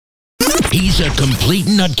He's a complete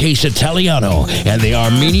nutcase Italiano, and the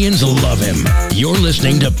Armenians love him. You're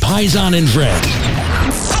listening to Paisan and Friends.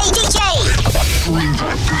 Hey, DJ!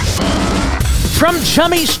 From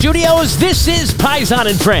Chummy Studios, this is Paisan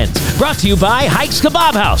and Friends, brought to you by Hike's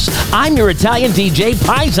Kebab House. I'm your Italian DJ,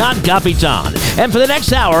 Paisan Capitan. And for the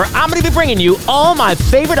next hour, I'm going to be bringing you all my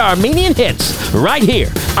favorite Armenian hits right here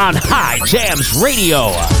on High Jams Radio.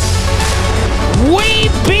 We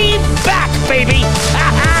be back, baby!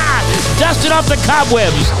 Dusting off the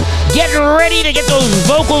cobwebs, getting ready to get those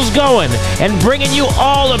vocals going, and bringing you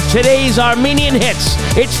all of today's Armenian hits.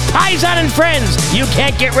 It's Paisan and Friends. You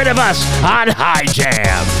can't get rid of us on High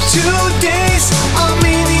Jams. Today's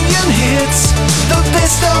Armenian hits, the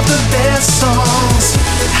best of the best songs.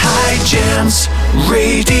 High Jams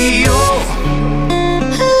Radio.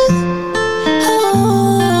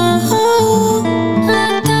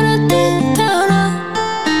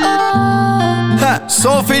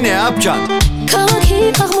 Սոֆին է ապջան Քաղաքի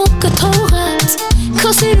աղմուկը թողած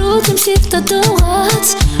Քո սիրուց իմ սիրտը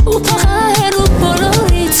դողած Ու պահահերու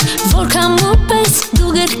բոլորից Որքան մոպես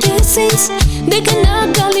դու գրկեսից Դե գնա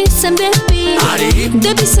գալիս եմ դեպի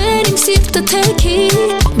Դեպի սեր իմ սիրտը թեքի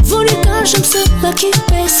Որի կարժմ սլակի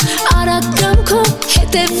պես Արագ կամ քո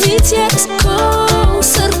հետևից ես Քո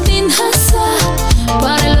սրտին հասա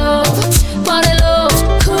Բարելով, բարելով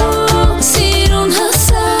Քո սիրուն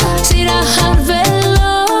հասա Սիրահարվել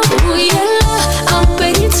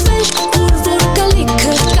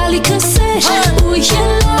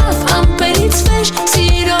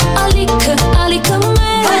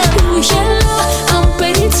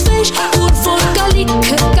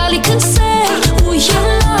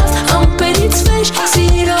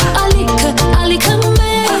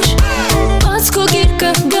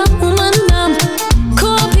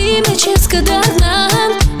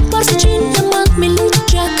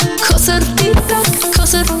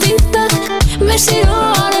Մեր սիրո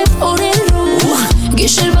արև օրերում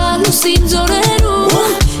Գիշերվա լուսին ձորերում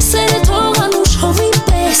Սերը թողանուշ հովի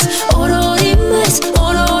պես Օրորի մեզ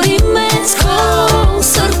Քո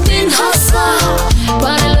սրտին հասա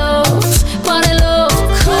Բարելով, բարելով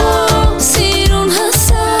Քո սիրուն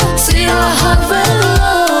հասա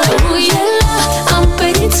Սիրահարվելով Ու ելա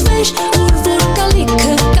ամպերից վեր Ուր որ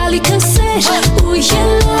կալիքը սեր Ու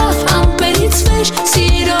ելա ամպերից վեր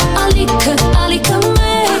Սիրո ալիքը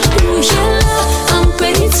մեր Ու ելա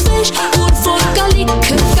ամպերից վեր Ուր որ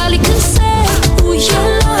կալիքը սեր Ու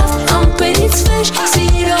ելա ամպերից վեր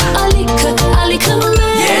Սիրո ալիքը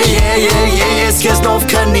մեր Ես քեզնով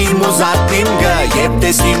քնիմ ու զարդիմգը Եվ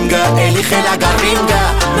տեսնիմգը էլի խելագարիմգը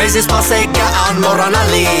Մեզ ես պասեկը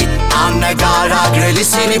անմորանալի Աննգարագրելի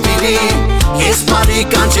սինիպինի Ես բարի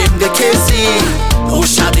կանչիմգը քեզի Ու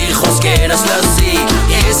շադիր խոսքերս լսի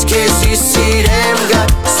Ես քեզի սիրեմգը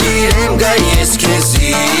Ես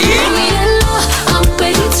քեզի Ու ելա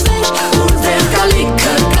ամպերից վեր Ուր վեր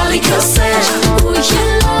կալիքը սեր Ու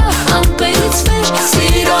ելա ամպերից վեր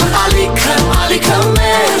Սիրո ալիքը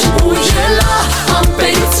մեր Ու ելա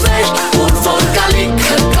ամպերից վեր Ուր որ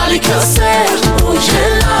կալիքը սեր Ու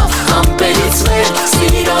ելա ամպերից վեր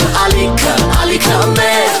Սիրո ալիքը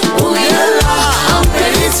մեր Ու ելա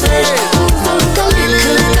ամպերից վեր Ուր որ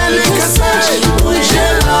կալիքը սեր Ու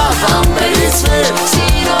ելա ամպերից վեր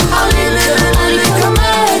Սիրո ալիքը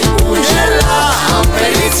մեր Ու ելա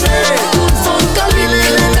ամպերից վեր Ուր որ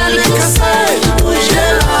կալիքը սեր Ու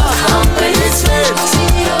ելա ամպերից վեր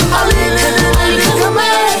Սիրո ալիքը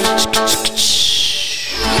մեր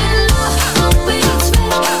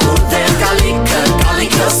Ուր դեր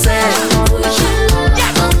կալիքը սեր Ու ելա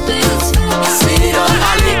ամպերից վեր Սիրո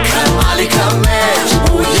ալիքը մեր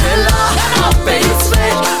Ու ելա ամպերից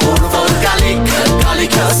վեր Ուր որ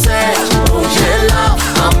կալիքը սեր Ու ելա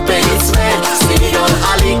ամպերից վեր Սիրո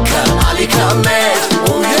ալիքը մեր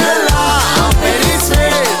Ու ելա ամպերից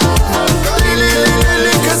վեր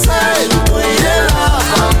Ալիքը սեր Ու ելա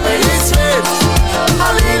ամպերից վեր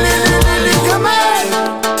Ալիքը մեր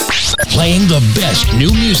Playing the best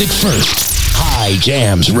new music first. High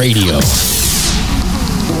Jams Radio.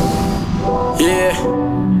 Yeah.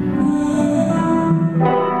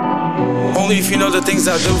 Only if you know the things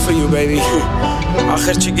I do for you, baby.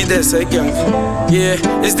 Akhir chigides, gang. Yeah.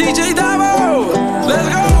 It's DJ Davo. Let's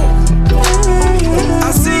go.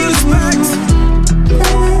 I see you, Specs.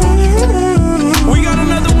 We got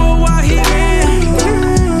another worldwide hit, man.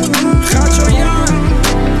 Chacho Yan.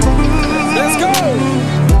 Let's go.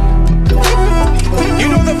 You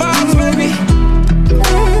know the vibes, baby.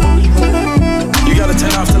 You gotta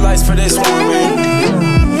turn off the lights for this one, man.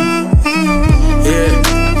 Yeah.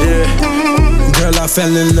 Girl, I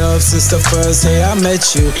fell in love since the first day I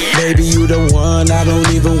met you. Baby, you the one, I don't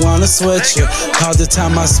even wanna switch you. All the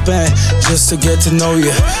time I spent just to get to know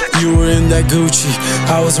you. You were in that Gucci,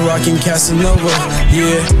 I was rocking Casanova.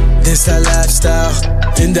 Yeah, this that lifestyle,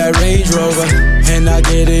 in that Range Rover. And I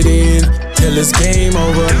get it in, till it's game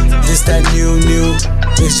over. This that new,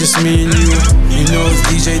 it's just me and you. You know it's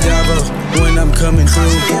DJ Davo when I'm coming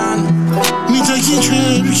through.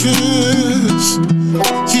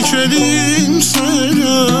 Geçelim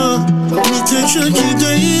sana bir tek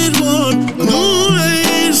değil var nur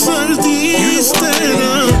ey serdi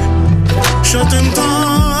istera şatem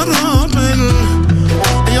tarabel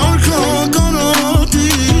yarka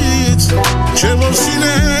kanatit çevir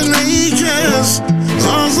silene ikez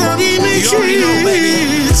azari mikit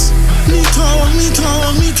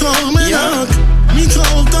mitol merak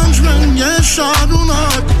mitol tanjmen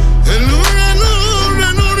yaşarunak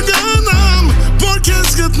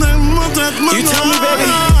You tell me, baby.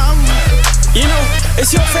 You know,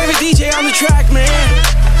 it's your favorite DJ on the track, man.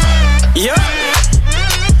 Yeah.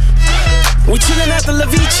 We chillin' at the La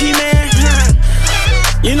Vici, man.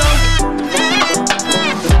 You know.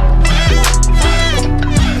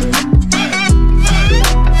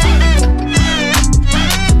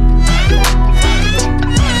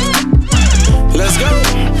 Let's go.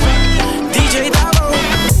 DJ Davo.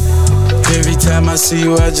 Every time I see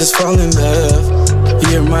you, I just fall in love.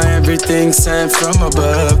 You're my everything sent from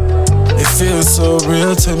above. It feels so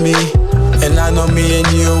real to me. And I know me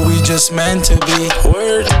and you, we just meant to be.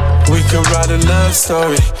 Word. We could write a love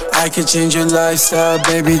story. I could change your lifestyle,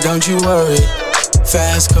 baby, don't you worry.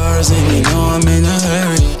 Fast cars and you know I'm in a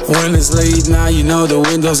hurry. When it's late now, you know the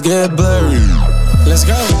windows get blurry. Let's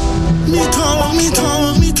go. I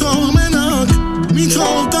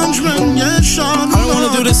don't wanna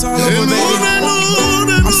do this all over, baby.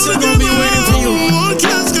 I'm still gonna be waiting for you.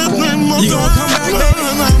 You gonna come back, baby?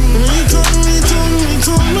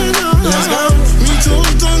 Let's go.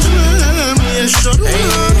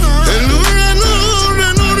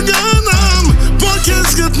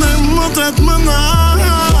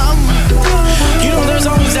 You know there's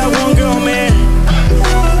always that one girl, man.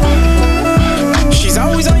 She's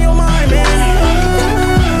always on your mind, man.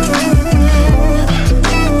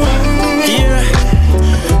 Yeah.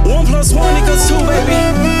 1 + 1 = 2, baby.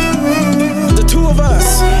 The two of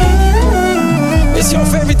us. It's your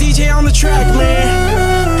favorite DJ on the track, man.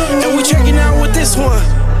 And we checking out with this one.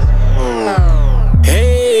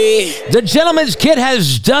 Hey. The gentleman's kit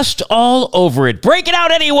has dust all over it. Break it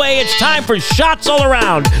out anyway. It's time for Shots All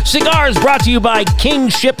Around. Cigars brought to you by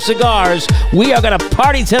Kingship Cigars. We are going to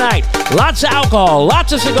party tonight. Lots of alcohol,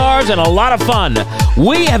 lots of cigars, and a lot of fun.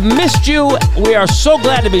 We have missed you. We are so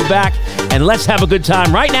glad to be back. And let's have a good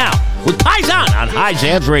time right now with Paisan on High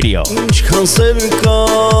Jams Radio. Ինչքան սեր կա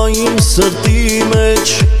իմ սրտի մեջ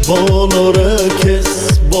բոլորը քեզ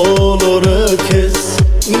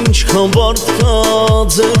Ինչքան վարդ կա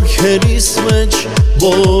ձեռքերիս մեջ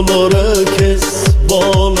բոլորը քեզ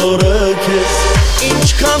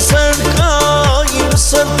Ինչքան սեր կա իմ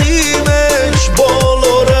սրտի մեջ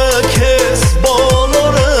բոլորը քեզ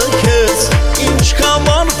Ինչքան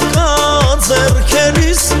վարդ կա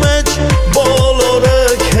ձեռքերիս մեջ բոլորը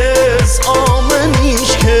քեզ ամեն ինչ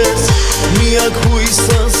քեզ միակ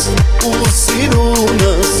հույսս ու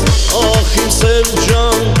սիրունս ախ իմ սեր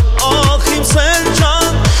ջան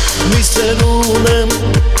մի սեր ունեմ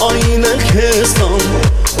այն է քեզ տամ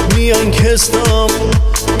միայն քեզ տամ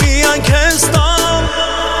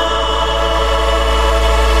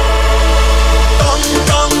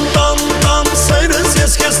տամ սերս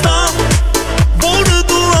ես քեզ տամ որը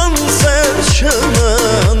դու անսեր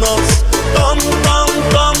չմնաս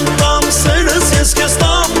Տամ սերս ես քեզ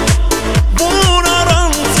տամ որ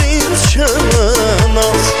առանց ինձ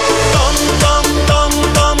չմնաս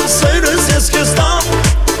Տամ սերս ես քեզ տամ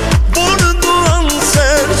որ դու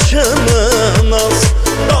անսեր չմնաս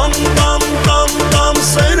Տամ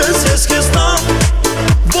սերս ես քեզ տամ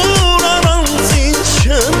որ առանց ինձ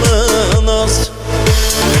չմնաս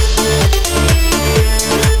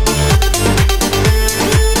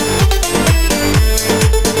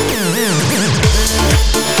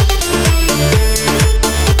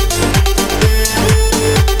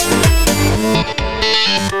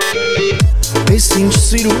Ես ինչ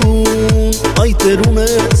սիրուն այդ էր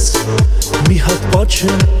ունես մի հատ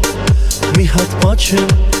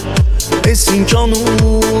պաչեմ Ես ինչ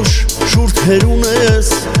անուշ շուրթեր ունես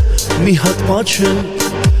մի հատ պաչեմ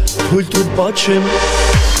թույլ տուր պաչեմ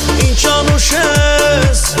Ինչ անուշ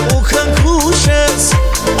ես ու քնքուշ ես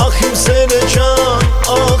ախ իմ սերը ջան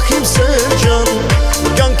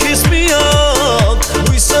կյանքիս միակ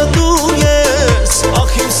հույսը դու ես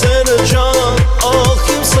ախ իմ սերը ջան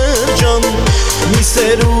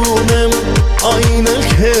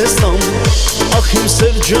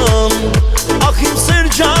Սերջան, ախ իմ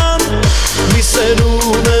Սերջան, մի սեր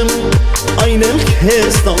ունեմ, այն էլ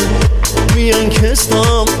քեզ տամ, միայն քեզ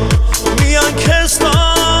տամ, միայն քեզ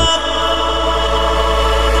տամ։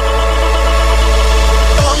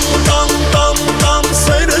 Տամ, տամ, տամ, տամ,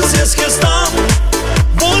 սերս ես քեզ տամ,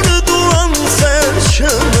 որ դու անսեր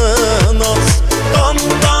չմնաս։ Տամ,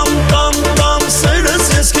 տամ, տամ, տամ, սերս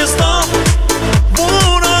ես քեզ տամ,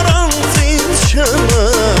 որ առանց ինձ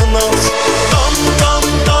չմնաս։ Տամ, տամ,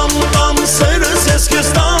 տամ, տամ, սերս ես քեզ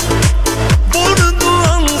տամ, որ դու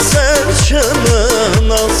անսեր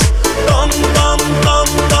չմնաս։ Տամ, տամ,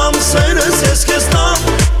 տամ, տամ, սերս ես քեզ տամ,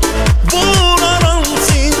 որ առանց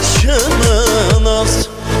ինձ չմնաս։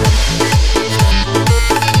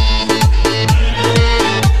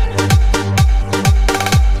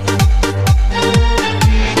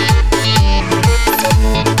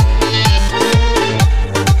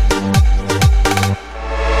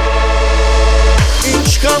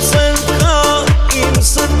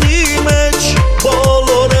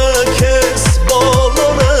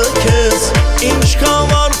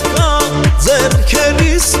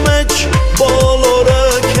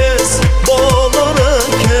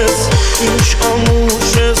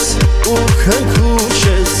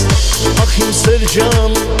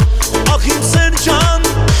 Սերջան, ախ իմ Սերջան,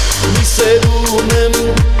 մի սեր ունեմ,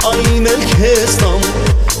 այն էլ քեզ տամ,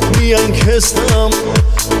 միայն քեզ տամ,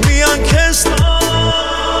 միայն քեզ տամ։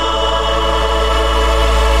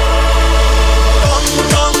 Տամ,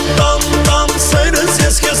 տամ, տամ, տամ, սերս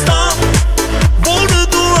ես քեզ տամ, որ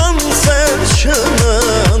դու անսեր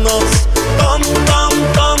չմնաս։ Տամ, տամ,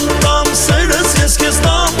 տամ, տամ, սերս ես քեզ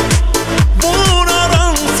տամ, որ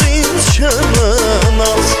առանց ինձ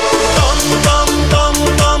չմնաս։ Տամ, տամ,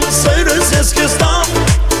 տամ, սերս ես քեզ տամ,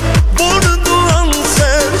 որ դու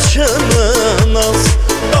անսեր չմնաս։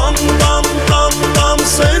 Տամ, տամ, տամ, տամ,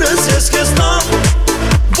 սերս ես քեզ տամ,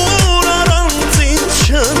 որ առանց ինձ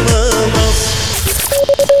չմնաս։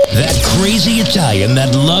 That crazy Italian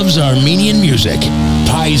that loves Armenian music.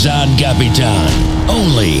 Paisan Kapitan.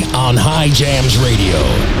 Only on High Jams Radio.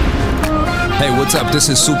 Hey, what's up? This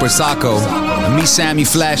is Super Sacco. And me, Sammy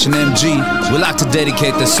Flash, and MG. We'd like to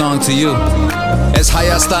dedicate this song to you. Es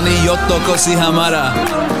Hayastani Yotokosi Hamara.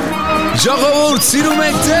 Jogavur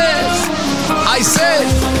Sirumektes. I said,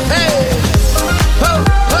 hey, ho,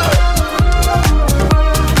 ho.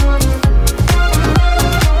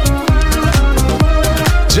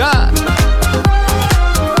 Ja.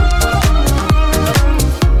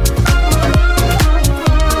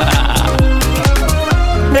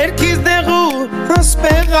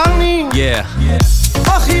 Yeah.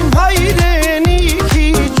 Achim hayreni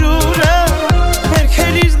ki jure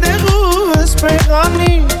Merkeliz de ruhes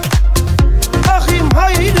pegani Achim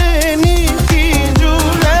hayreni ki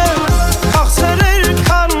jure Akhserer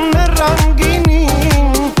kan rangini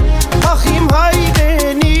Achim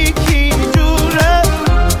hayreni ki jure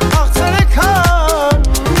Akhserer kan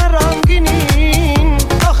rangini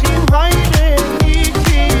Achim hayreni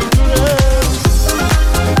ki jure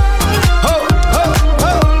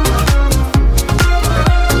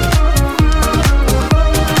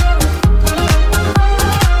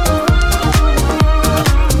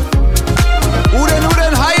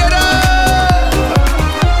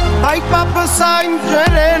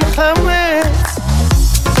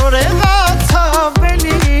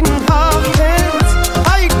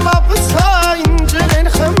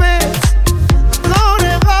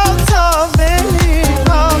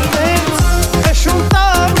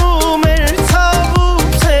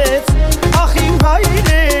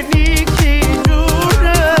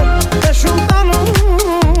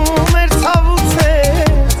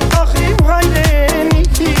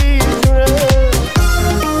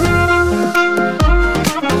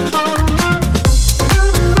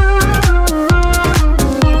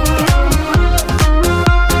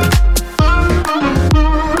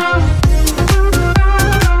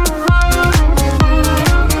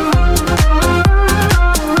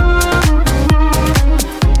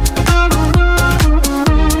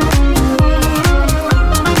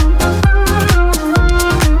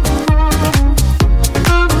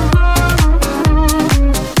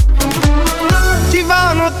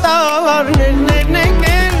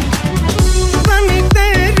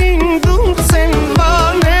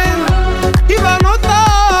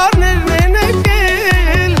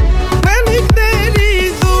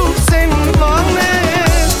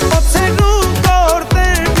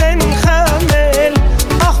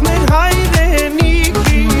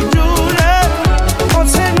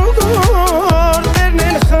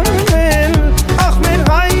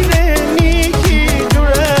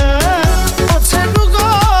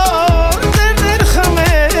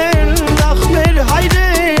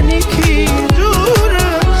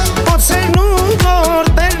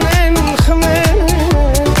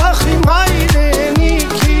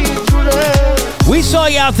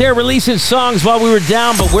out there releasing songs while we were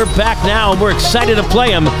down, but we're back now and we're excited to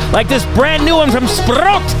play them. Like this brand new one from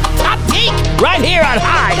Sprot Tatik right here on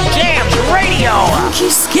High Jams Radio.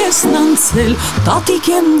 Կիս կեսն անցել, տատիկ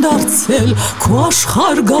եմ դարձել, քո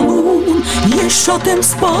աշխարհ գալուն ես շատ եմ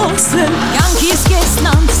սպասել։ Կյանքիս կեսն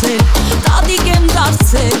անցել, տատիկ եմ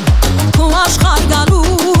դարձել, քո աշխարհ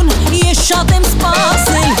գալուն ես շատ եմ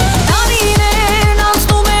սպասել։ Տարիներն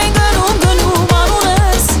անցնում են գնում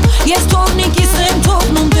անունս, ես թորնիկիս եմ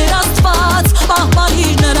թողնում դեր Աստված,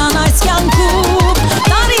 պահպանիր նրան այս կյանքում։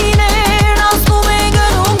 Տարիներն անցնում են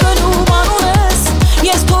գնում անունս,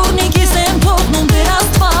 ես թորնիկիս եմ թողնում դեր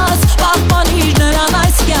Աստված, պահպանիր նրան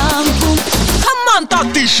այս կյանքում։ Come on,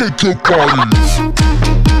 Tati, shake your body.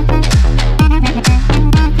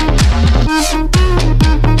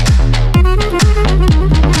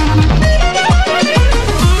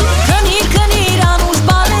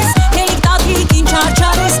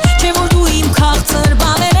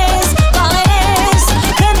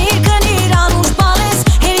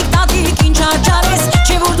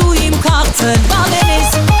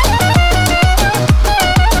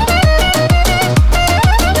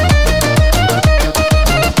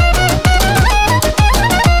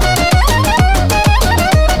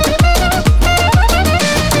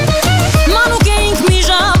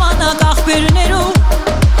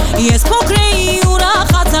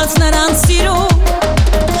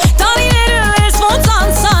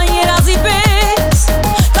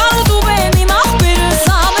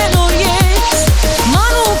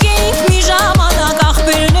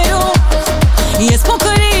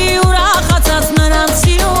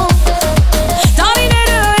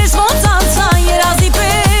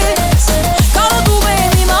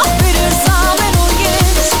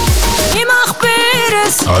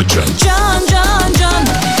 Can can can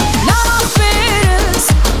Lach beres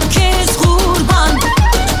Kes kurban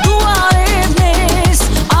Duar evnes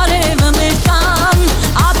Arev mertan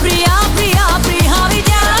Apri apri apri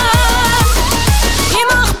havidan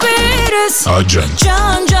Imach beres Can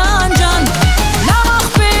can can Lach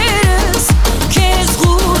beres Kes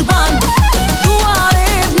kurban Duar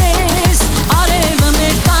evnes Arev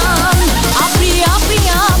mertan Apri apri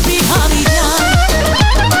apri havidan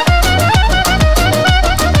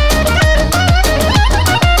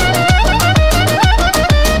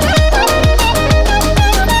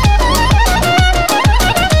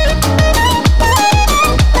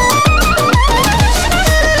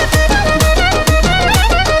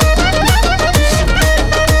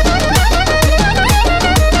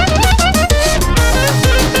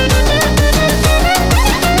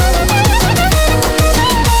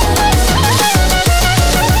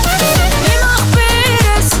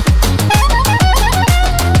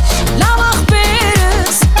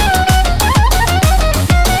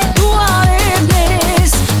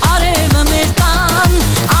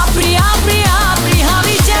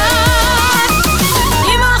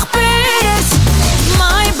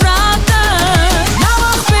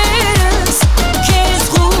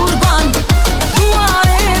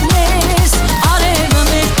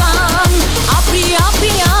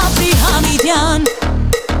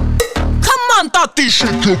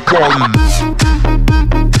Shake your body.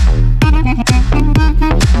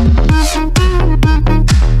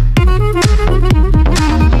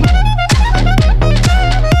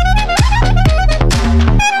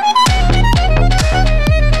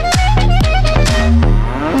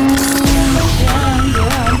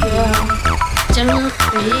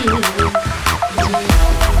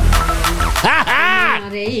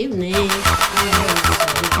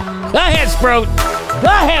 Go ahead, Sprout. Go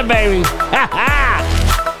ahead, baby.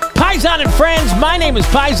 Paisan and friends, my name is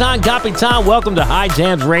Paisan Gapitan. Welcome to High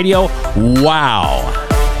Jams Radio. Wow.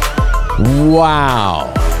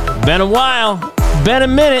 Been a while. Been a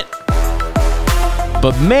minute.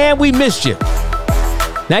 But man, we missed you.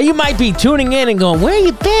 Now you might be tuning in and going, where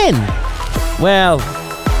you been? Well,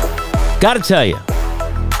 gotta tell you,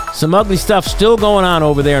 some ugly stuff still going on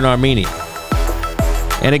over there in Armenia.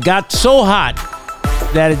 And it got so hot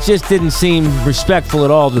that it just didn't seem respectful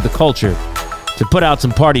at all to the culture to put out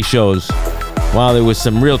some party shows while there was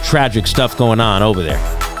some real tragic stuff going on over there.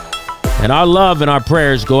 And our love and our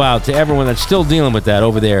prayers go out to everyone that's still dealing with that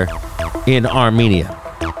over there in Armenia.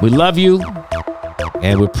 We love you,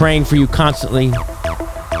 and we're praying for you constantly,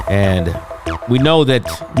 and we know that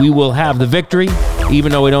we will have the victory,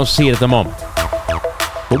 even though we don't see it at the moment.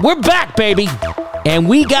 But we're back, baby, and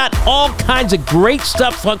we got all kinds of great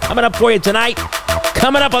stuff coming up for you tonight.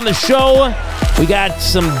 Coming up on the show, we got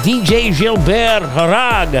some DJ Gilbert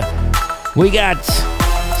Harag. We got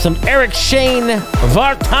some Eric Shane,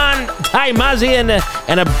 Vartan Taimazian,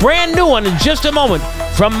 and a brand new one in just a moment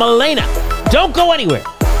from Milena. Don't go anywhere.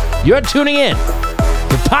 You're tuning in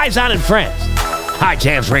to Paisan and Friends, High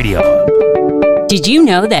Jams Radio. Did you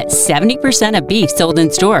know that 70% of beef sold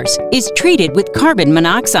in stores is treated with carbon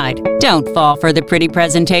monoxide? Don't fall for the pretty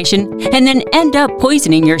presentation and then end up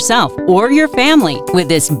poisoning yourself or your family with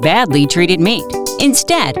this badly treated meat.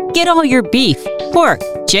 Instead, get all your beef, pork,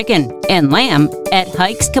 chicken, and lamb at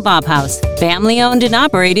Hike's Kebab House. Family owned and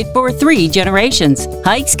operated for 3 generations.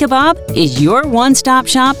 Hike's Kebab is your one-stop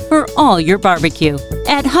shop for all your barbecue.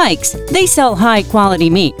 At Hike's, they sell high-quality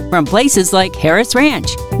meat from places like Harris Ranch,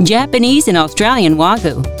 Japanese and Australian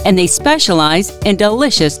Wagyu, and they specialize in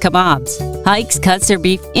delicious kebabs. Hike's cuts their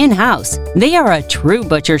beef in-house. They are a true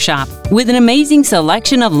butcher shop with an amazing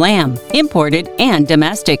selection of lamb, imported and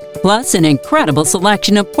domestic, plus an incredible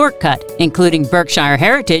selection of pork cut, including Berkshire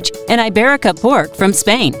Heritage and Iberica pork from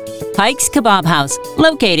Spain. Hike's Kebab House,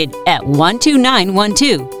 located at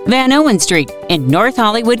 12912 Van Owen Street in North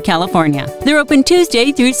Hollywood, California. They're open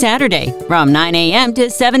Tuesday through Saturday from 9 a.m. to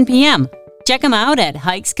 7 p.m. Check them out at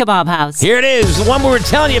Hike's Kebab House. Here it is, the one we were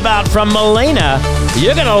telling you about from Milena.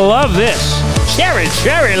 You're going to love this. Cherry,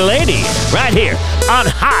 Cherry Lady, right here on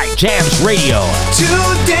High Jams Radio. 2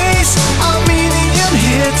 days, a million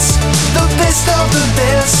hits, the best of the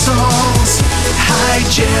best songs. High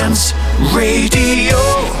Jams Radio.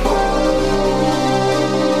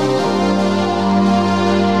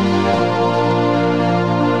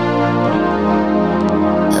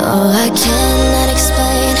 Oh, I cannot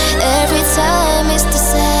explain. Every time it's the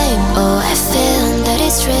same. Oh, I feel that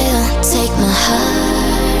it's real. Take my heart.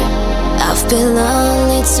 I've been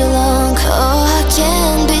lonely too long. Oh, I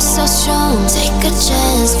can't be so strong. Take a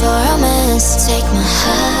chance for romance. Take my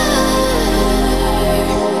heart.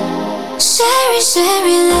 Sherry,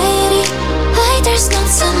 Sherry lady, like there's no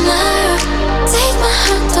tomorrow. Take my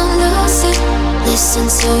heart, don't lose it. Listen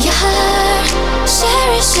to your heart.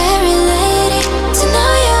 Sherry, Sherry lady, to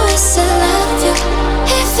know you is to love you.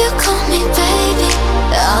 If you call me baby,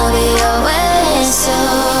 I'll be always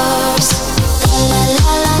yours. La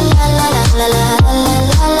la la la la la la la la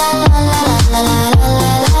la la la la.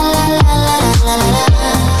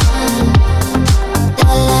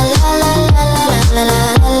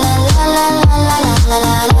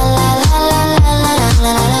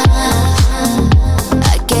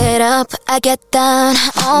 I get down,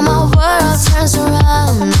 all my world turns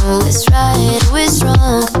around. Who is right, who is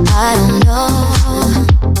wrong, I don't know.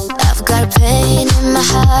 I've got pain in my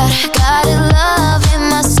heart, got a love in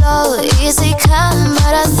my soul. Easy come,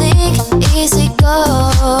 but I think easy go.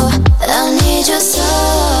 I need you so.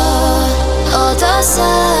 All those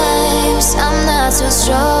times I'm not too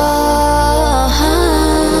strong.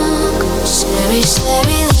 Sherry,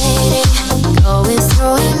 Sherry lady, going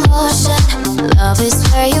through emotion. Love is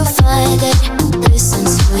where you find it. Listen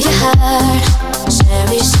to your heart.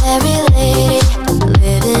 Sherry, Sherry lady,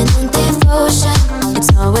 living in devotion.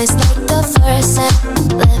 It's always like the first time.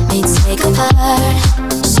 Let me take a part.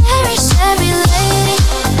 Sherry, Sherry lady,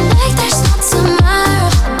 like there's no tomorrow.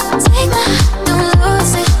 Take my heart, don't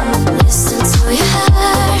lose it. Listen to your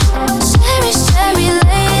heart. Sherry, Sherry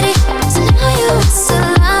lady, to know you is to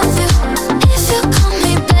love you. If you call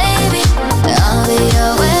me baby, I'll be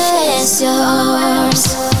always yours.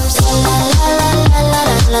 La la la la la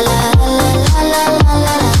la la la la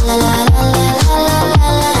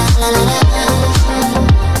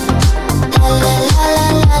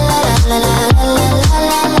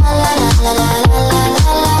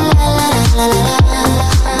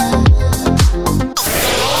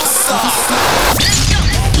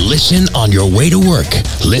Listen on your way to work,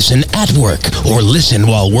 listen at work, or listen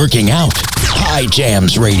while working out. High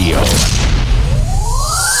Jams Radio.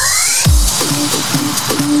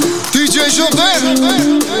 DJ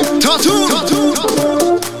Jordan, Tattoo.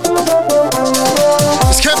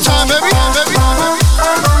 It's camp time, baby.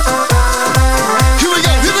 Here we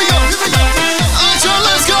go. Alright, y'all,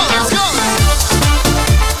 let's go.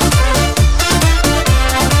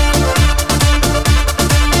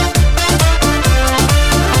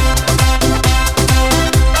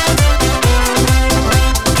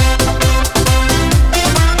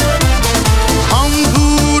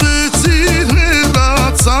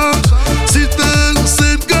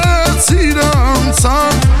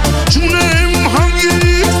 Չունեմ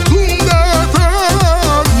հանգիստ քունդ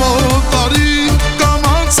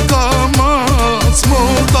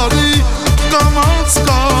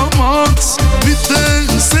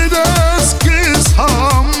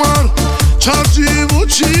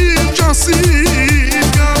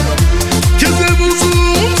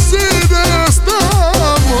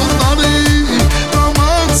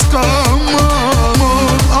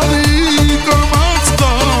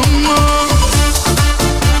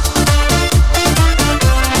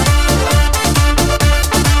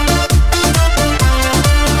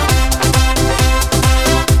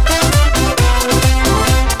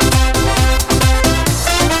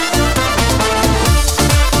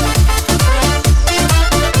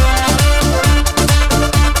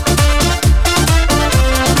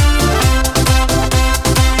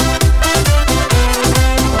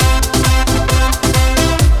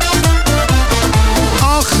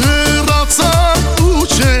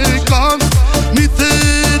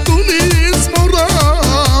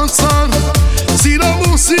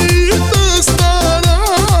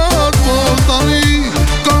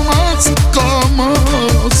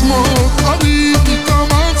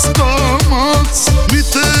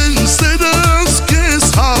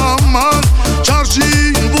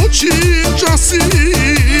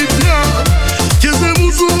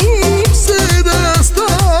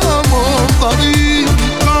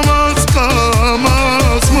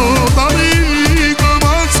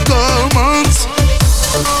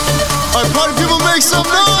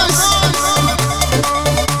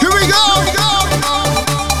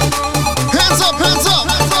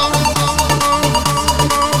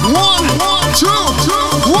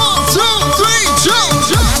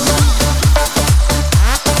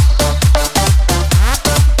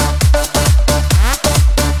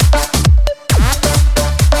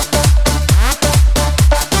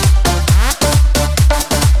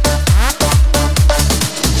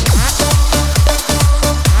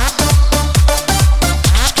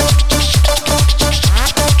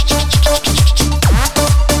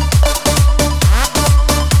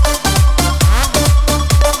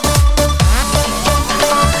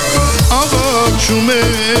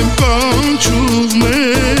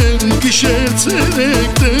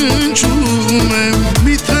ննջում եմ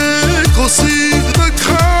միթե կոսիկ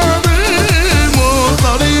դքանեմ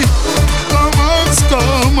մոտարի կամաց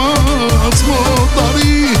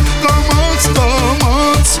մոտարի կամաց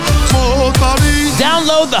մոտարի.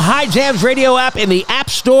 Download the High Jams radio app in the App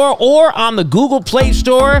Store or on the Google Play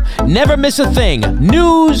Store. Never miss a thing.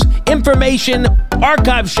 News, information,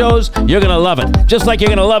 archive shows. You're going to love it. Just like you're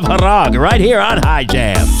going to love Harag right here on High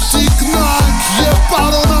Jams.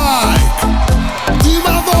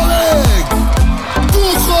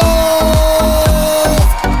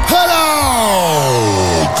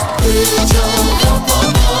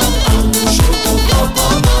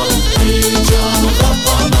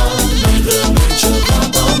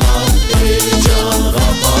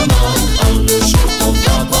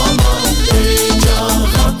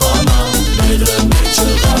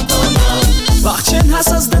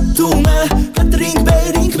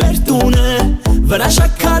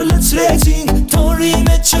 Վրաշակար լծրեցինք, թորի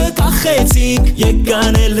մեջը կախեցինք.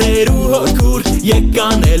 Եկան էլ հերու հոգուր,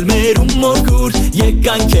 եկան էլ մերու մոգուր.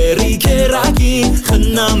 Եկան կերի կերակին,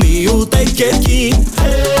 խնամի ու տեկերքին.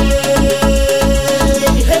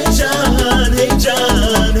 Հեյ ջան, հեյ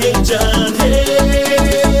ջան, հեյ ջան, հեյ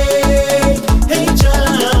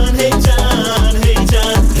ջան, հեյ ջան, հեյ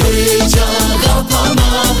ջան. Հեյ ջան ғապամա,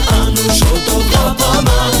 անուշոտով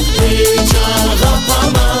ғապամա. Հեյ ջան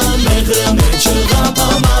ғապամա, մեղրը մեջը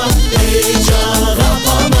ғապամա. Հեյ ջան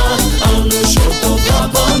ғապամա, անուշոտով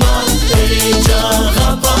ғապամա. Հեյ ջան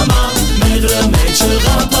ғապամա, մեղրը մեջը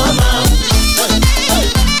ғապամա.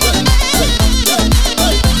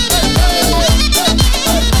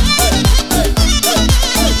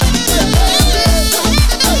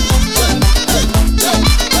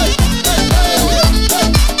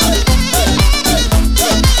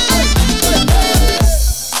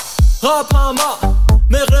 Ղապամա,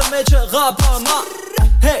 մեղրը մեջը ղապամա.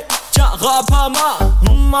 Հեյ ջան ղապամա,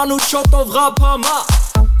 մանուշոտով ղապամա.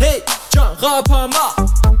 Հեյ ջան ղապամա,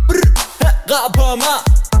 ղապամա.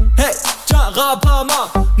 Հեյ ջան ղապամա,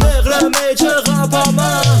 մեղրը մեջը ղապամա.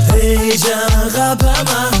 Հեյ ջան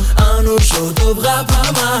ղապամա, անուշոտով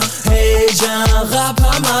ղապամա. Հեյ ջան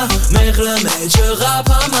ղապամա, մեղրը մեջը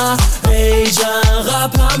ղապամա. Հեյ ջան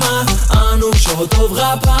ղապամա, անուշոտով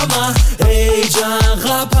ղապամա. Հեյ ջան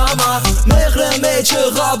ղապամա, մեղրը մեջը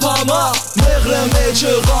ղապամա. Մեղրը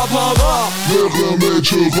մեջը ղապամա. Մեղրը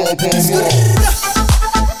մեջը ղապամա.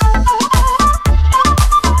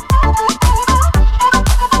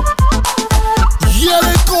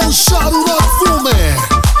 Երեկոն շարունակվում է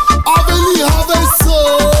ավելի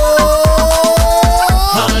հավեսով.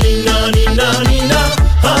 Հանինա, նինա, նինա,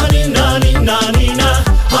 հանինա, նինա, նինա,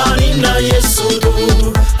 հանինա ես ու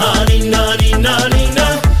դու. Հանինա, նինա, նինա,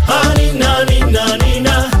 հանինա, նինա,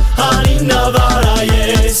 նինա, հանինա վարա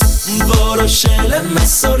ես. Որոշել եմ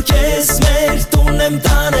այսօր քեզ մեր տուն եմ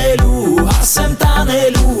տանելու. Ասեմ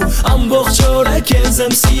տանելու, ամբողջ օրը քեզ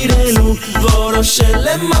եմ սիրելու. Որոշել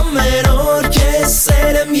եմ ամեն օր քեզ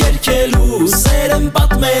սեր եմ երգելու. Սեր եմ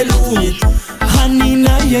պատմելու,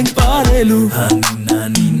 հանինա ենք բարելու. Հանինա,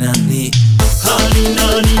 նինա, նի. Հանինա,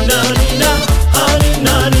 նինա, նինա,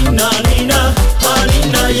 հանինա, նինա, նինա,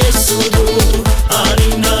 հանինա ես ու դու.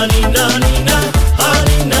 Հանինա, նինա, նինա,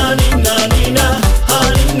 հանինա, նինա, նինա,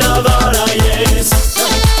 հանինա վարա ես.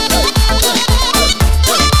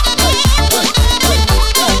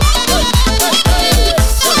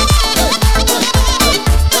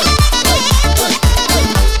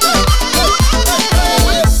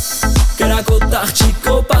 Կրակոտ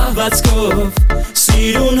աղջիկո պահվածքով,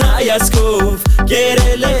 սիրուն հայացքով.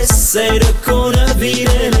 Գերել ես սերը քո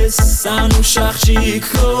նվիրել ես. Անուշ աղջիկ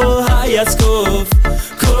քո հայացքով,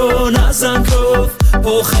 քո նազանքով.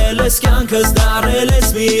 Փոխել ես կյանքս, դարել ես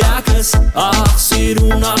միակս. Ախ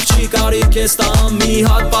սիրուն աղջիկ արիք ես տամ մի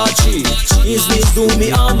հատ պաչի. Ինձնից դու մի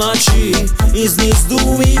ամաչի, ինձնից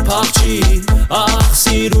դու մի փախչի. Ախ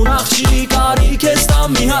սիրուն աղջիկ արիք ես տամ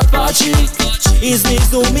մի հատ պաչի. Ինձնից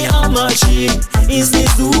դու մի ամաչի,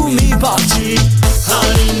 ինձնից դու մի փախչի.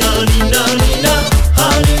 Հանինա, նինա, նինա,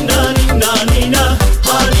 հանինա, նինա, նինա,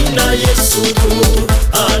 հանինա ես ու դու.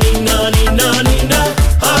 Հանինա, նինա, նինա,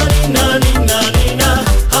 հանինա, նինա, նինա,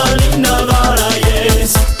 հանինա վարա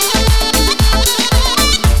ես.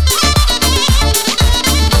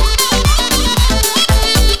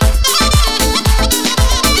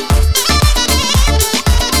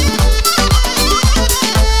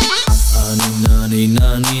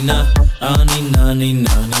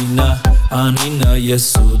 Անինա ես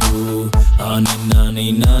ու դու. Անինա,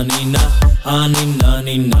 նինա, նինա, անինա,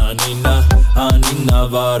 նինա, նինա, անինա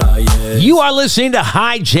վարա ես. You are listening to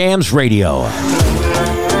High Jams Radio.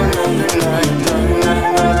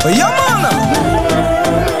 Yamana.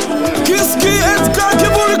 Qu'est-ce qui est-ce que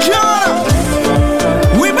vous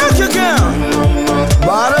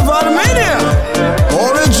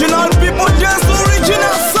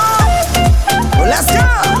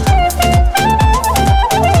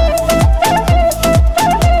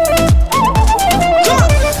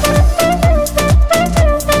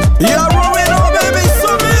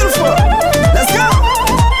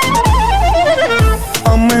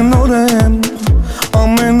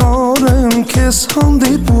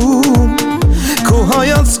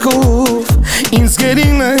հայացքով ինձ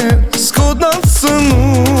գերին ես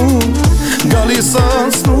կոդնացնում գալիս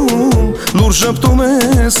անցնում լուր ժպտում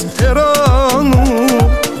ես հեռանում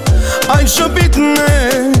այն շպիտն է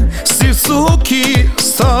սիրտ ու հոգի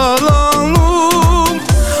ստալանում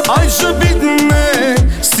այն շպիտն է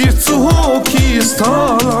սիրտ ու հոգի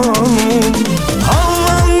ստալանում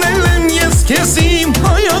Հանանել եմ ես քեզ իմ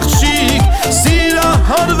հայաղջիկ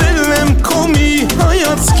Սիրահարվել եմ քո մի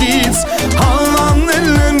հայացքից Հանանել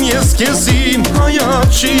եմ ես քեզ իմ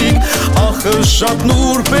հայաղջիկ Ախր շատ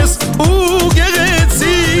նուրպես ու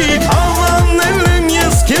գեղեցիկ Հանանել եմ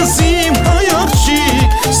ես քեզ իմ հայաղջիկ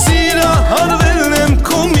Սիրահարվել եմ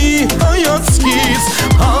քո մի հայացքից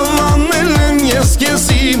Հանանել եմ ես քեզ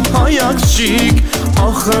իմ հայաղջիկ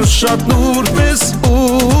Ախր շատ նուրպես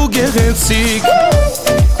ու գեղեցիկ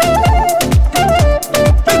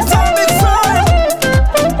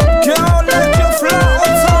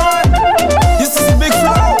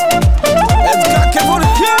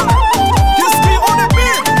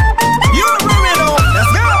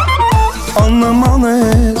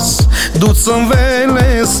Դու ծնվել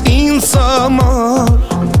ես ինձ համար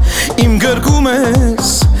Իմ գրկում ես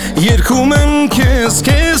Երգում եմ քեզ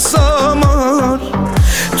քեզ համար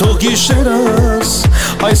Թող գիշերս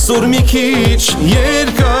այսօր մի քիչ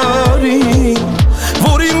երկարի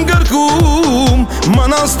Որ իմ գրկում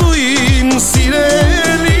մնաս դու իմ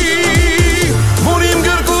սիրելի Որ իմ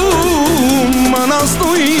գրկում մնաս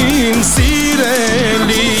դու իմ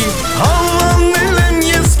սիրելի Հանանել եմ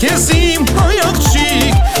ես քեզ իմ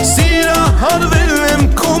հայաղջիկ Սիրահարվել եմ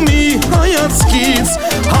քո մի հայացքից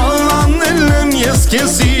Հանանել եմ ես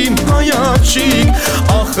քեզ իմ հայացքիկ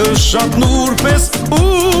Ախր շատ նուրպես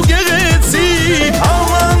ու գեղեցիկ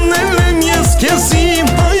Հանանել եմ ես քեզ իմ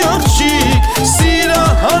հայացքիկ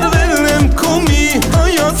Սիրահարվել եմ քո մի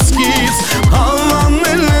հայացքից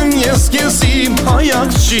Հանանել եմ ես քեզ իմ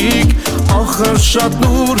հայացքիկ Ախր շատ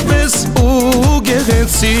նուրպես ու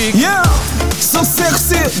գեղեցիկ Yeah! So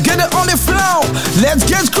sexy, get it on the floor. Let's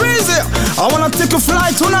get crazy. I wanna take a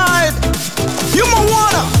flight tonight. You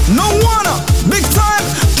wanna, no wanna. Big time,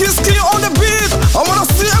 kiss clear on the beat. I wanna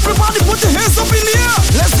see everybody put your hands up in the air.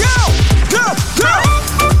 Let's go, go, go.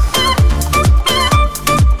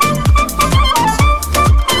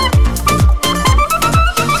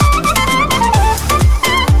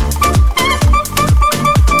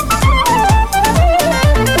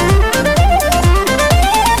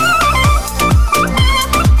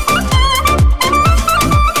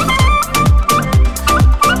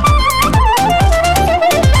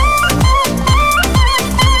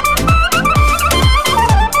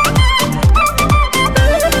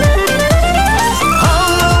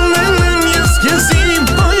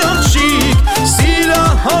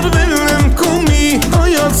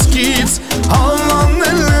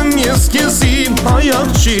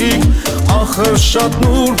 Ախր շատ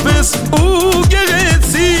նուրպես ու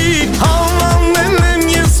գեղեցիկ Հանանել եմ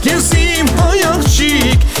ես քեզ իմ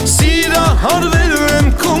հայաղջիկ Սիրահարվել եմ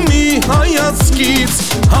քո մի հայացքից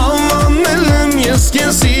Հանանել եմ ես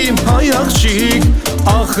քեզ իմ հայաղջիկ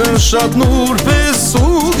Ախր շատ նուրպես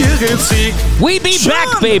ու գեղեցիկ We be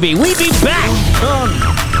back, baby. We be back.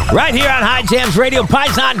 Right here on High Jams Radio,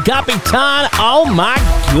 Paisan Kapitan. Oh my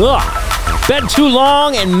God. Been too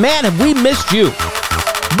long, and man, have we missed you.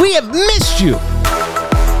 We have missed you.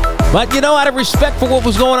 But you know, out of respect for what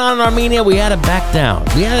was going on in Armenia, we had to back down.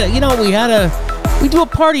 We do a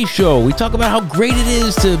party show. We talk about how great it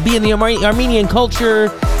is to be in the Armenian culture.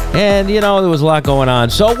 And, you know, there was a lot going on.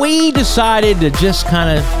 So we decided to just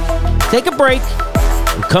kind of take a break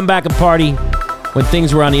and come back and party when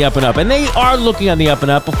things were on the up and up. And they are looking on the up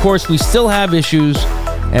and up. Of course, we still have issues,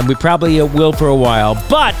 and we probably will for a while.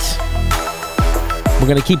 But we're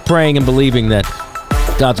going to keep praying and believing that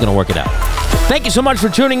God's going to work it out. Thank you so much for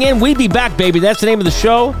tuning in. We be back, baby. That's the name of the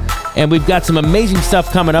show. And we've got some amazing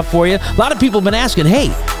stuff coming up for you. A lot of people have been asking, hey,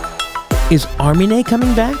 is Armine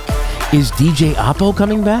coming back? Is DJ Apo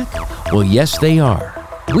coming back? Well, yes, they are.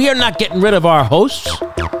 We are not getting rid of our hosts.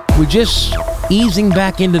 We're just easing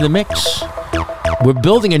back into the mix. We're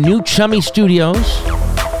building a new Chummy Studios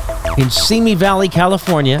in Simi Valley,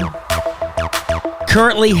 California.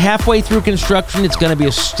 Currently halfway through construction. It's going to be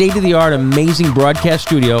a state-of-the-art, amazing broadcast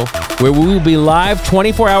studio where we will be live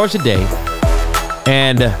 24 hours a day.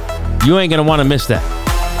 And you ain't going to want to miss that.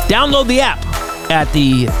 Download the app at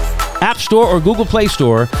the App Store or Google Play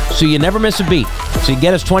Store so you never miss a beat. So you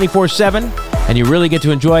get us 24/7 and you really get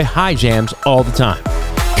to enjoy High Jams all the time.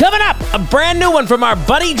 Coming up, a brand new one from our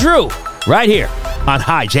buddy Drew right here on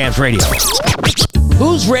High Jams Radio.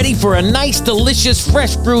 Who's ready for a nice, delicious,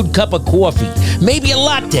 fresh brewed cup of coffee? Maybe a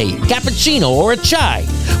latte, cappuccino, or a chai?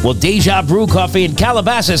 Well, Deja Brew Coffee in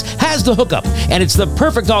Calabasas has the hookup, and it's the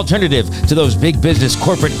perfect alternative to those big business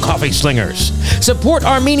corporate coffee slingers. Support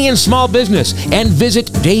Armenian small business and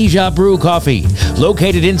visit Deja Brew Coffee.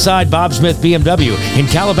 Located inside Bob Smith BMW in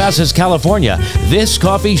Calabasas, California, this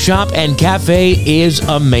coffee shop and cafe is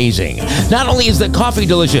amazing. Not only is the coffee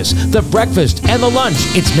delicious, the breakfast and the lunch,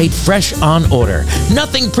 it's made fresh on order.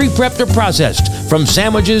 Nothing pre-prepped or processed. From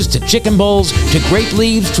sandwiches to chicken bowls to grape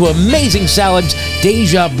leaves to amazing salads,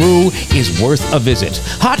 Deja Brew is worth a visit.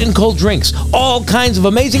 Hot and cold drinks, all kinds of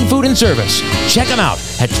amazing food and service. Check them out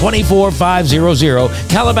at 24500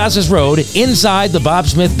 Calabasas Road inside the Bob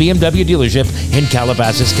Smith BMW dealership in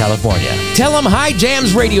Calabasas, California. Tell them High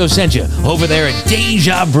Jams Radio sent you over there at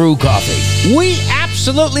Deja Brew Coffee. We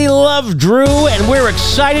absolutely love Drew, and we're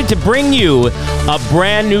excited to bring you a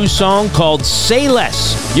brand new song called Say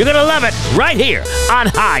Less. You're going to love it right here on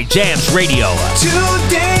High Jams Radio.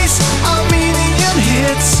 Today's Armenian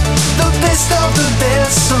hits, the best of the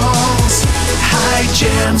best songs. High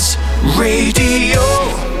Jams Radio.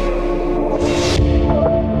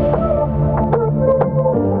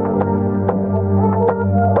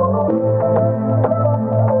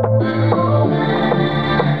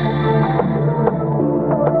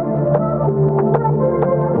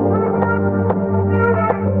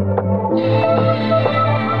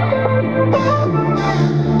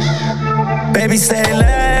 Baby, say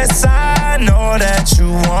less, I know that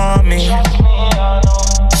you want me.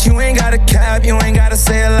 You ain't got a cap, you ain't gotta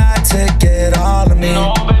say a lot to get all of me.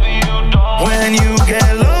 When you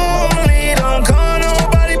get lonely, don't call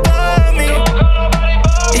nobody but me.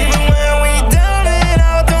 Even when we down and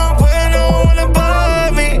out, don't put no one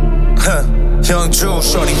above me. Young Drew,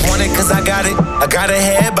 shorty want it cause I got it. I got a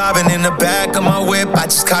head bobbing in the back of my whip. I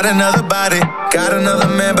just caught another body. Got another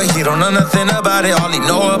man, but he don't know nothing about it. All he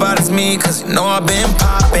know about is me, cause you know I've been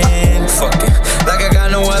popping. Fuck it, like I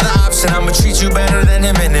got no other option. I'ma treat you better than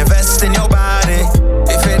him and invest in your body.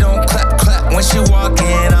 If it don't clap, clap when she walk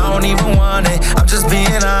in, I don't even want it, I'm just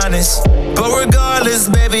being honest. But regardless,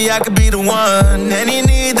 baby, I could be the one. Any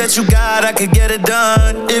need that you got, I could get it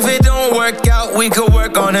done. If it don't work out, we could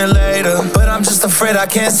work on it later. But I'm just afraid I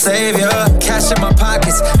can't save ya. Cash in my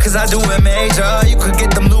pockets, cause I do it major. You could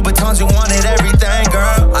get them Louboutins, you wanted everything,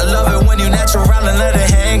 girl. I love it when you natural and let it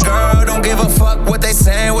hang, girl. Don't give a fuck what they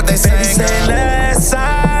saying, what they saying, girl. Say less,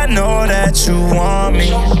 I know that you want me.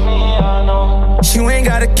 You ain't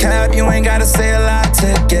got a cap, you ain't gotta say a lot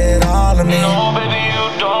to get all of me. No, baby,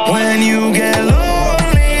 you don't. When you get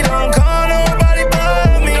lonely, don't call nobody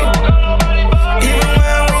but me. Even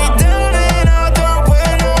when we down and out, don't put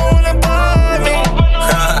no one above me.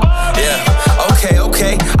 Yeah,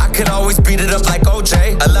 okay, I could always beat it up like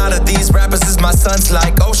OJ. A lot of these rappers is my sons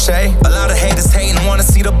like O'Shea. A lot of haters hating, wanna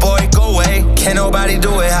see the boy go away. Can't nobody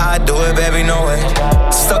do it how I do it, baby, no way.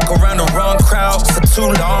 Stuck around the wrong crowd for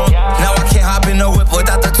too long. Now I can't hop in the whip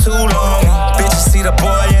without the too long. Bitches see the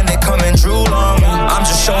boy and they come and drool on me. I'm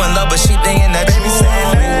just showing love, but she thinking that baby say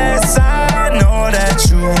less. I know that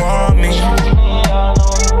you want me.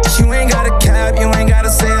 You ain't got a cap, you ain't gotta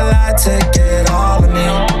say a lot to get all of me.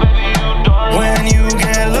 When you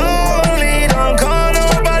get lonely, don't call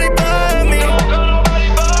nobody but me.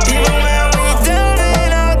 Even when we down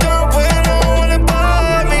and out, don't put no one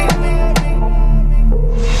above me.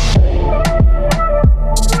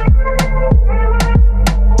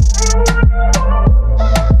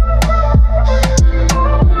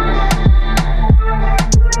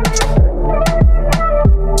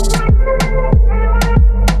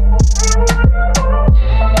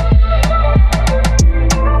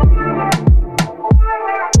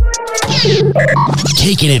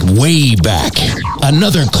 Taking it way back.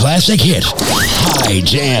 Another classic hit. High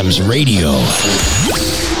Jams Radio.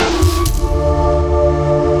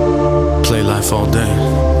 Play life all day.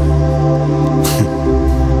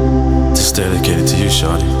 Just dedicated to you,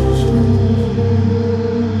 shawty.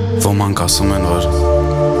 Ոմանք ասում են, որ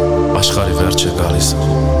աշխարհի վերջը գալիս է։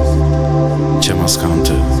 Չեմ հասկանում,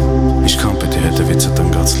 թե ինչքան պետք է հետևից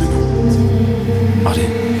տնկած լինում։ Արի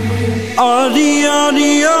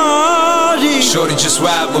Shorty, just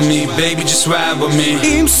ride with me, baby, just ride with me.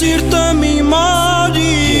 Im sirte mi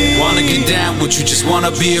mari. Wanna get down with you, just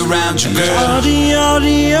wanna be around you, girl. Ari.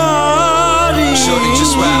 Shorty,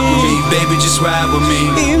 just ride with me, baby, just ride with me.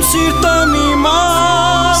 Im sirte mi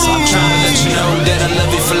mari. So I'm trying to let you know that I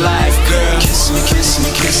love you for life, girl. Kiss Kiss me, kiss me,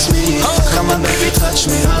 kiss me. Come on baby, touch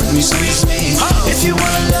me, hug me, squeeze me. If you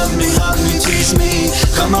wanna love me, hug me, tease me.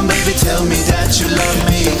 Come on baby, tell me that you love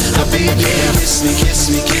me. Habibi, kiss me, kiss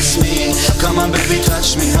me, kiss me. Come on baby,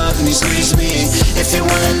 touch me, hug me, squeeze me. If you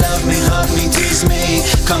wanna love me, hug me, tease me.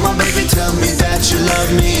 Come on baby, tell me that you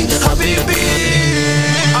love me. Habibi.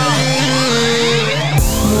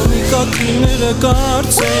 Կաթիլները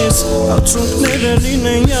կարծես, ածունքները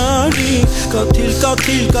լինեն յարի. Կաթիլ,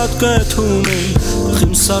 կաթիլ, կաթկաթում են,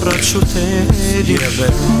 խիմ սառատ շուրթերի.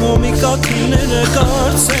 Մոմի կաթիլները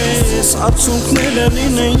կարծես, ածունքները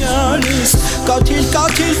լինեն յարիս. Կաթիլ,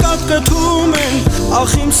 կաթիլ, կաթկաթում են,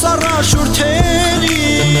 ախիմ սառատ շուրթերի.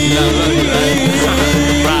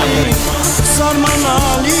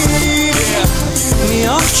 Սարմանալի, մի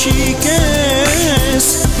աղջիկ ես,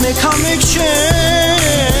 մեկ համեք չէ.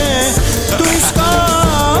 Դու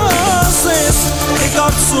սկսես,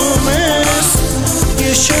 կարծում ես,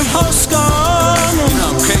 ես չեմ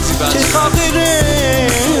հասկանում, թե խաղեր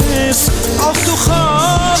ես, աղ դու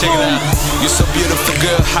խաղում. You're so beautiful,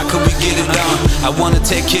 girl, how could we get it on? I wanna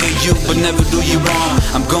take care of you, but never do you wrong.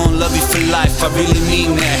 I'm gonna love you for life, I really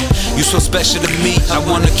mean that. You're so special to me, I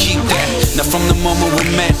wanna keep that. Now from the moment we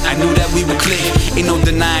met, I knew that we would click. Ain't no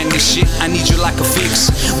denying this shit, I need you like a fix.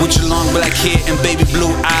 With your long black hair and baby blue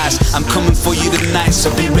eyes, I'm coming for you tonight, so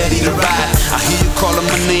be ready to ride. I hear you calling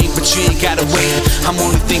my name, but you ain't gotta wait. I'm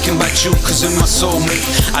only thinking about you, cause you're my soulmate.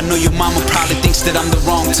 I know your mama probably thinks that I'm the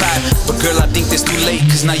wrong type, but girl, I think that's too late,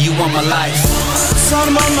 cause now you want my life.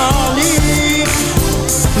 Սարմանալի,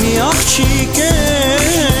 մի աղջիկ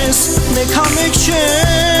ես, մեկ համեք չէ.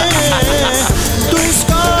 Դու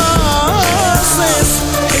սկսես,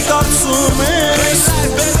 կարծում ես,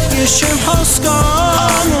 ես չեմ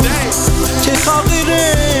հասկանում, թե խաղեր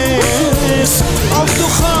ես, աղ դու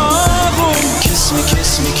խաղում. Kiss me,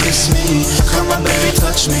 kiss me, kiss me. Come on baby,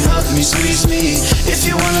 touch me, hug me, squeeze me. If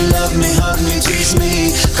you wanna love me, hug me, tease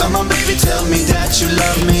me. Come on baby, tell me that you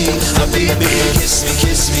love me. Habibi, kiss me,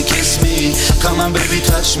 kiss me, kiss me. Come on baby,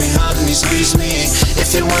 touch me, hug me, squeeze me.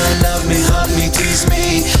 If you wanna love me, hug me, tease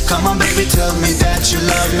me. Come on baby, tell me that you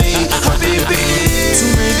love me. Habibi.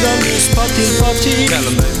 Ծումեգանից պատիլ պատիլ,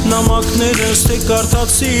 նամակներս թե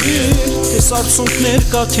կարդացի. Տես արցունքներ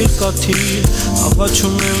կաթիլ կաթիլ,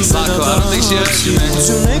 աղաչում եմ վերադարձ.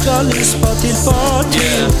 Ծումեգանից պատիլ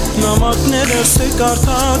պատիլ, նամակներս թե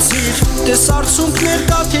կարդացի. Տես արցունքներ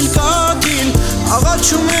կաթիլ կաթիլ,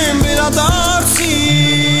 աղաչում եմ վերադարձի.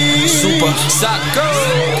 Super Sako.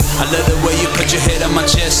 I love the way you put your head on my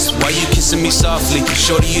chest while you kissing me softly.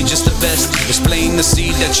 Shorty, you're just the best. It's plain to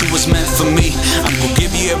see that you was meant for me. I'm gonna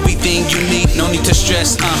give you everything you need, no need to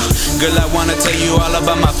stress. Girl, I wanna tell you all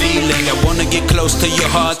about my feeling. I wanna get close to your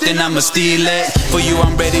heart, then I'ma steal it. For you,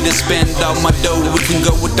 I'm ready to spend all my dough. We can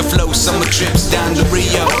go with the flow, summer trips down to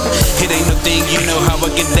Rio. It ain't no thing, you know how I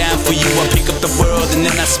get down for you. I pick up the world and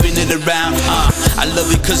then I spin it around. I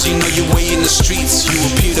love it cause you know you're way in the streets. You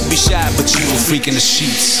appear to be shy, but you a freak in the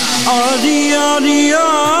sheets. Ari, ari,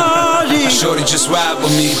 ari. Shorty, just ride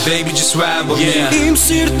with me, baby, just ride with me. Im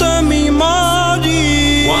sirtë mi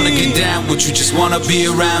mari. Wanna get down with you, just wanna be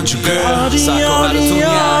around you, girl. Ari, ari,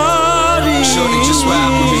 ari. Shorty, just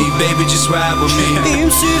ride with me, baby, just ride with me.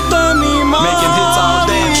 Im sirtë mi mari. Making hits all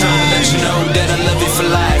day, I'm trying to let you know that I love you for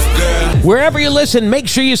life, girl. Wherever you listen, make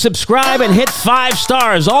sure you subscribe and hit 5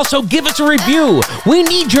 stars. Also, give us a review. We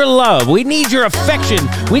need your love. We need your affection.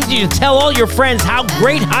 We need you to tell all your friends how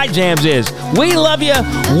great High Jams is. We love you.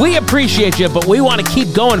 We appreciate you, but we want to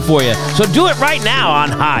keep going for you. So do it right now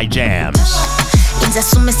on High Jams.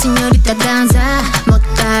 Insassume signorita danza,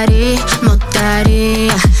 mottare,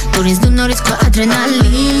 mottare. Turin zdunorit ko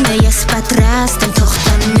adrenalina, jes patras, ten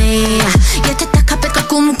tochtane. Jete taka peka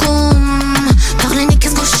kum kum, tohle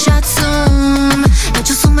kes go szacum.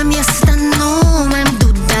 Neću sumem jestanumem,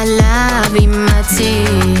 dudala vimati.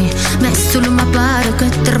 Messuluma pare,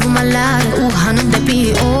 këtër vumalare, uhanëm dhe pi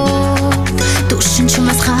Tushin që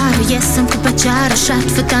maskhare, jesëm këpëqare,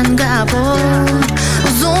 shatë fëtan nga por.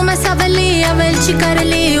 Uzume sa veli, avel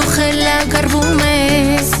qikareli, u khella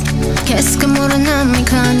karvumes. Keske morëna mi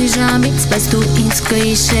kanë i zhamit, s'pes tu inës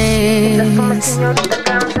këjshes.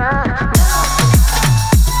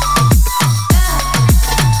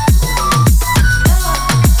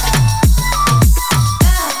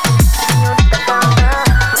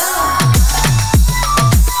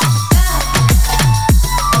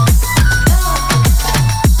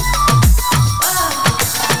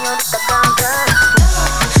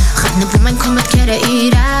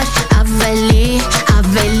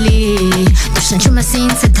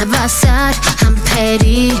 Tavasar,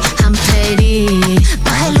 hamperi, hamperi.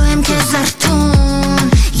 Bahelo em ke zartun,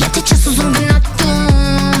 jeti që suzun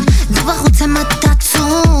gënatun. Duva hutë ma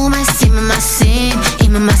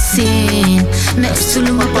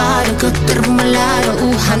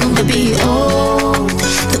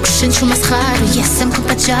շնչում ես խար ու ես եմ քո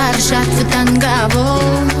պատճառը շատ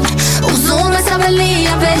վտանգավոր Ուզում ես ավելի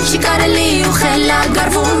չի կարելի ու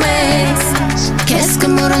խելագարվում ես Քեզ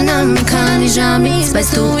կմոռանամ մի քանի ժամից,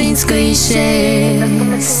 բայց դու ինձ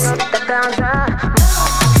կհիշես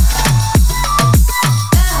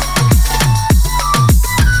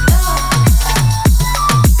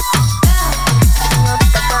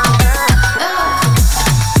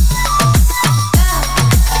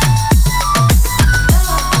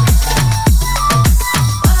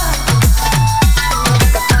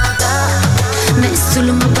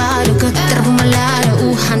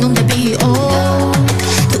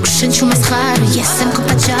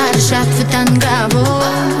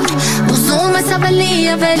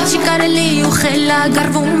Չի կարելի ու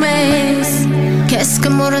խելագարվում ես Քեզ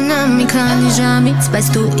կմոռանամ մի քանի ժամից, բայց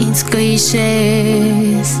դու ինձ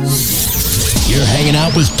կհիշես You're hanging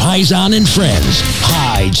out with Paisan and Friends,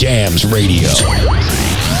 High Jams Radio.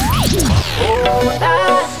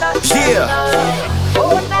 Yeah.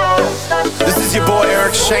 This is your boy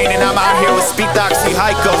Eric Shane and I'm out here with Speed Doxy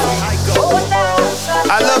Heiko.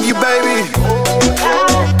 I love you, baby.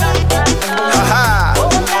 Haha.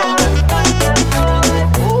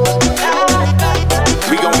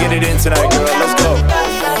 We gon' get it in tonight, girl. Let's go.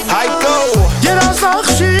 Heiko. Երազ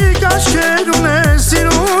աղջիկ աչքեր ունես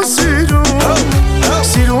սիրուն սիրուն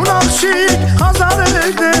Սիրուն աղջիկ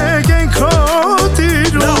հազարեք դեք քո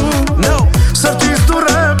տիրում Սրտից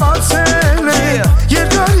դուրը բացել եմ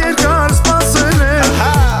երկար սպասել եմ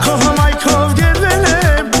Քո համայքով գերվել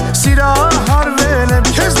եմ սիրահարվել եմ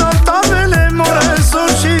Քեզ նորտավել եմ օրեսօր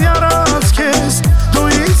չի առած քեզ Դու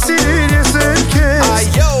ինձ սիրիր ես էլ քեզ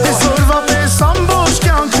Ես օրվա պես ամբողջ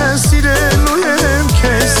կյանքս սիրելու եմ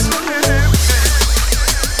քեզ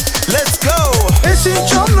Let's go. It's in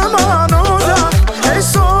John Manora.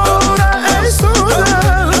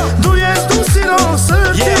 Do yes do siro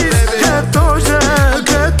sertis. Ketoje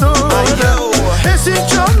keto. It's in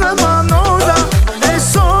John Manora.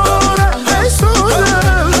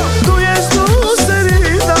 Do yes do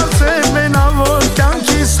serida se menavor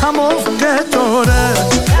kankis hamov ketore.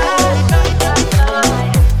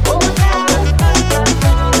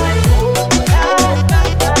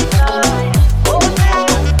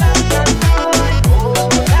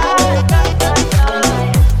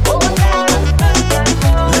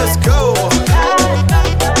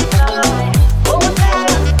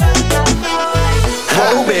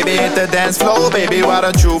 Dance floor, baby, why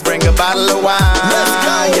don't you bring a bottle of wine? Let's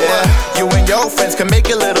go. Yeah, you and your friends can make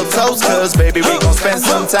a little toast, cause baby, we gon' spend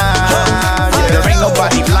some time. Yeah. There ain't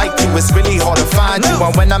nobody like you, it's really hard to find you.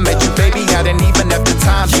 And when I met you, baby, I didn't even have the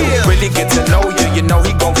time to really get to know you. You know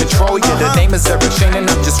he gon' control you. The name is Eric Shane and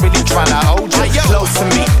I'm just really trying to hold you close to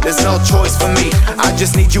me. There's no choice for me. I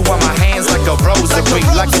just need you on my hands like a rosary,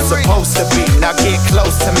 like it's supposed to be. Now get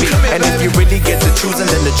close to me. And if you really get to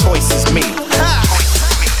choosing, then the choice is me.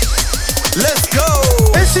 Let's go.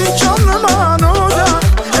 It's in John Manora.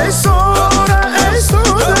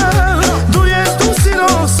 Do yes do siro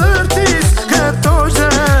sertis. Ketoje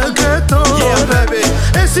keto. Yeah, baby.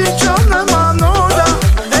 It's in John Manora.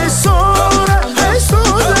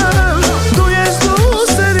 Do yes do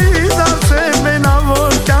serida se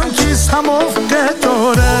menavor kankis hamov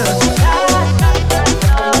ketore.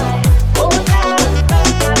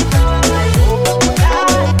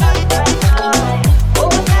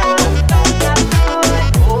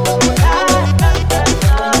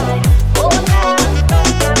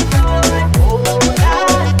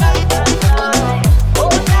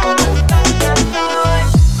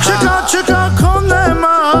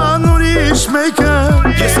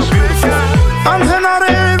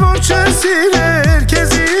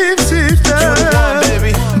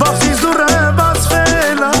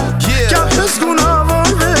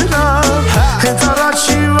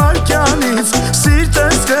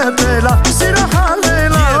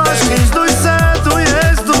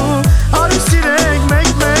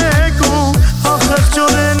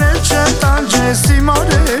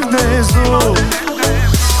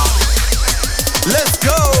 Let's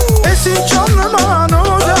go. It's in John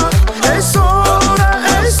Manora.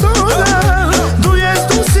 Do yes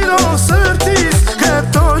do siro sertis.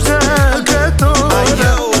 Ketoje keto.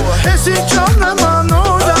 It's in John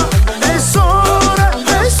Manora.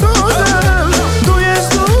 Do yes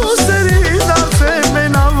do serida se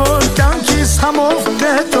menavor kankis hamov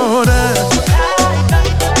ketore.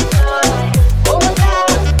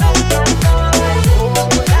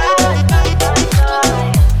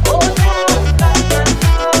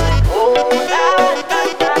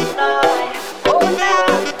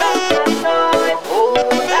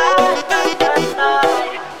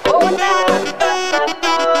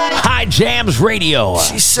 High Jams Radio.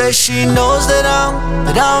 She says she knows that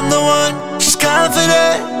I'm the one. She's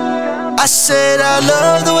confident. I said I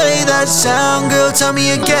love the way that sound, girl, tell me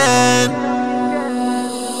again.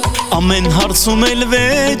 Ամեն հարցում էլ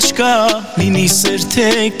վեճ կա, լինի սեր թե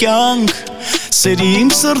կյանք, սերի իմ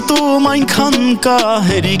սրտում այնքան կա,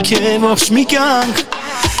 հերիք է ողջ մի կյանք,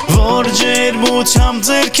 որ ջերմությամբ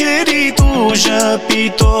ձեռքերիդ ու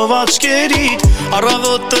ժպիտով աչքերիդ,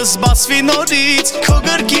 առավոտս բացվի նորից, քո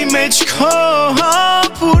գրկի մեջ քո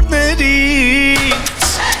հապուրներից,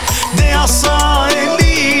 դե ասա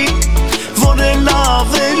էլի, որ է լավ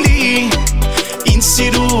էլի, ինձ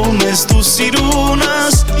սիրում ես, դու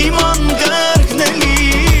սիրունս, իմ անգրկնելի,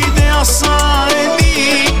 դե ասա էլի,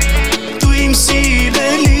 դու իմ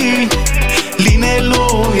սիրելի,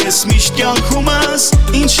 լինելու ես միշտ կյանքումս,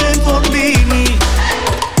 ինչ էլ որ լինի.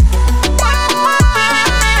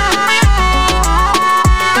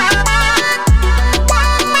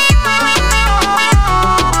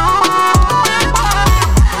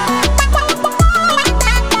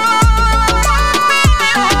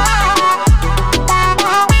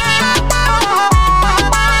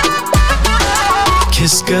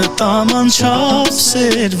 Քեզ կտամ անչափ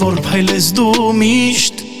սեր, որ փայլես դու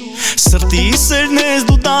միշտ, սրտի սերն ես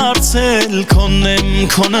դու դարձել, քոնն եմ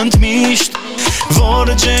քոն ընդմիշտ, որ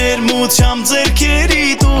ջերմությամբ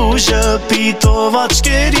ձեռքերիդ ու ժպիտով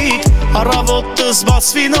աչքերիդ, առավոտս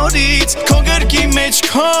բացվի նորից, քո գրկի մեջ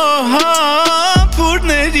քո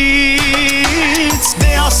հապուրներից,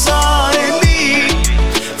 դե ասա էլի,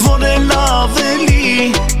 որ է լավ էլի,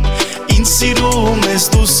 ինձ սիրում ես,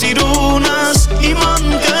 դու սիրունս, իմ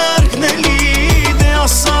անգրկնելի, դե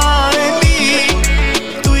ասա էլի,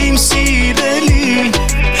 դու իմ սիրելի,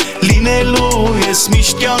 լինելու ես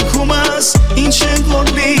միշտ կյանքումս, ինչ էլ որ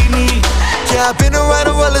լինի. Yeah, I've been around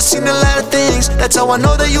the world, I've seen a lot of things. That's how I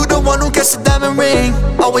know that you the one who gets the diamond ring.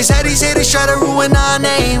 Always had these haters try to ruin our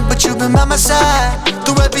name, but you've been by my side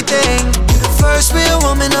through everything. You're the first real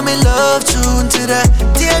woman I'm in love to. And to the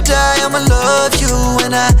day I die, I'ma love you.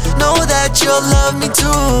 And I know that you'll love me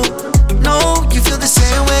too. No, you feel the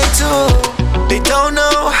same way too. They don't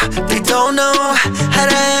know how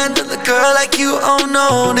to handle a girl like you, oh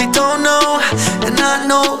no. They don't know, and I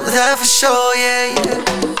know that for sure, yeah, yeah.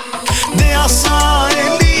 Դե ասա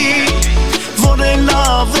էլի, որ է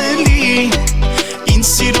լավ էլի, ինձ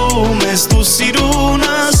սիրում ես, դու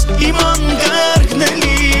սիրունս, իմ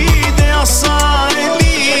անգրկնելի, դե ասա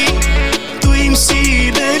էլի, դու իմ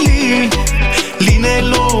սիրելի,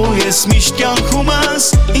 լինելու ես միշտ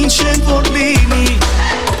կյանքումս, ինչ էլ որ լինի.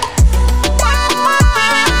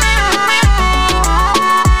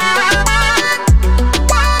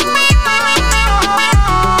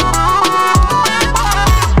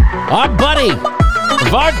 Our buddy,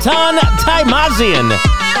 Vartan Taimazian,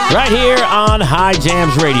 right here on High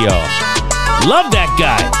Jams Radio. Love that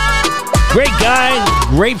guy. Great guy,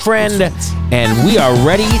 great friend, and we are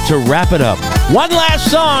ready to wrap it up. One last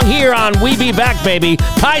song here on We Be Back, baby.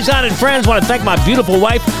 Paisan and friends, want to thank my beautiful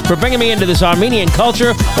wife for bringing me into this Armenian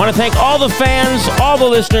culture. Want to thank all the fans, all the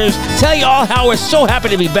listeners. Tell you all how we're so happy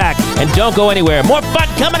to be back. And don't go anywhere. More fun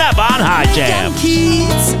coming up on High Jams.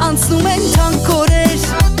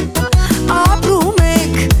 Ապրում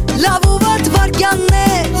եք լավ ու վատ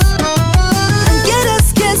վարկյաններ Ընկերս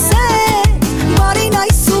կեզ է բարին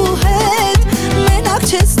այս ու հետ Մենակ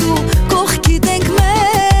չես դու կողքիդ ենք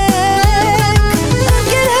մեկ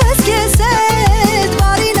Ընկերս կեզ է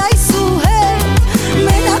բարին այս ու հետ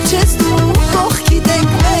Մենակ չես դու կողքիդ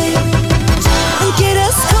ենք մեկ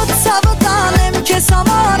Ընկերս քո ցավը տանեմ Քեզ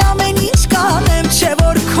համար ամեն ինչ կանեմ Չէ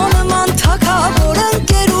որ քո նման թագավոր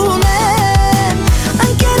ընկեր ունեմ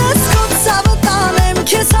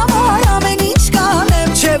Քեզ համար ամեն ինչ կանեմ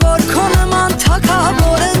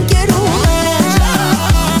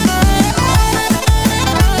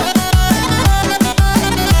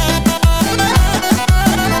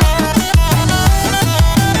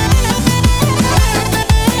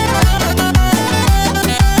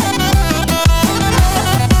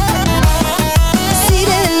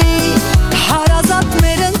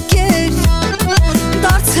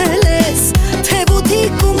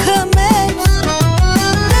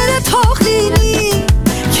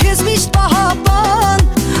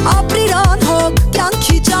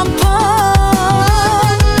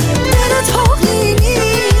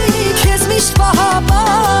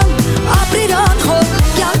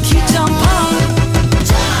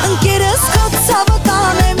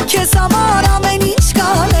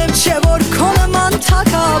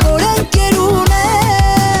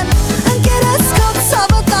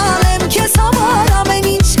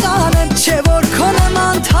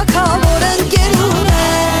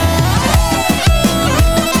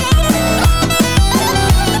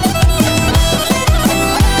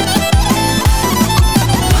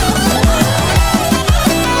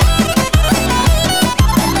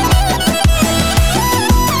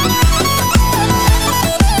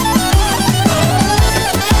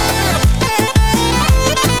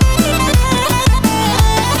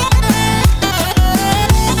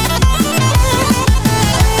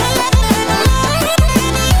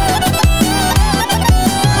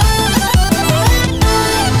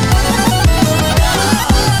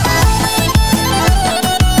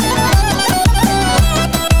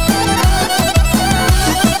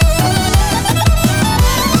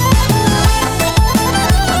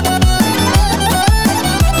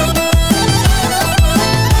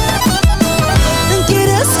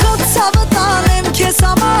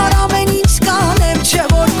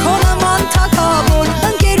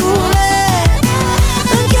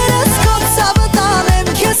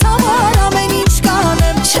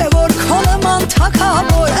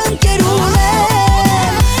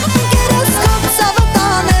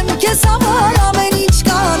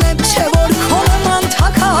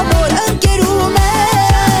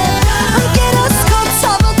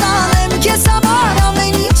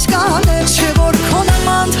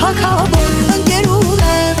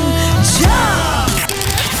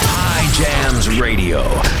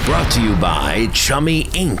brought to you by Chummy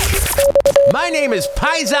Inc. My name is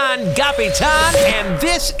Paisan Gapitan, and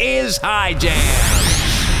this is High Jam.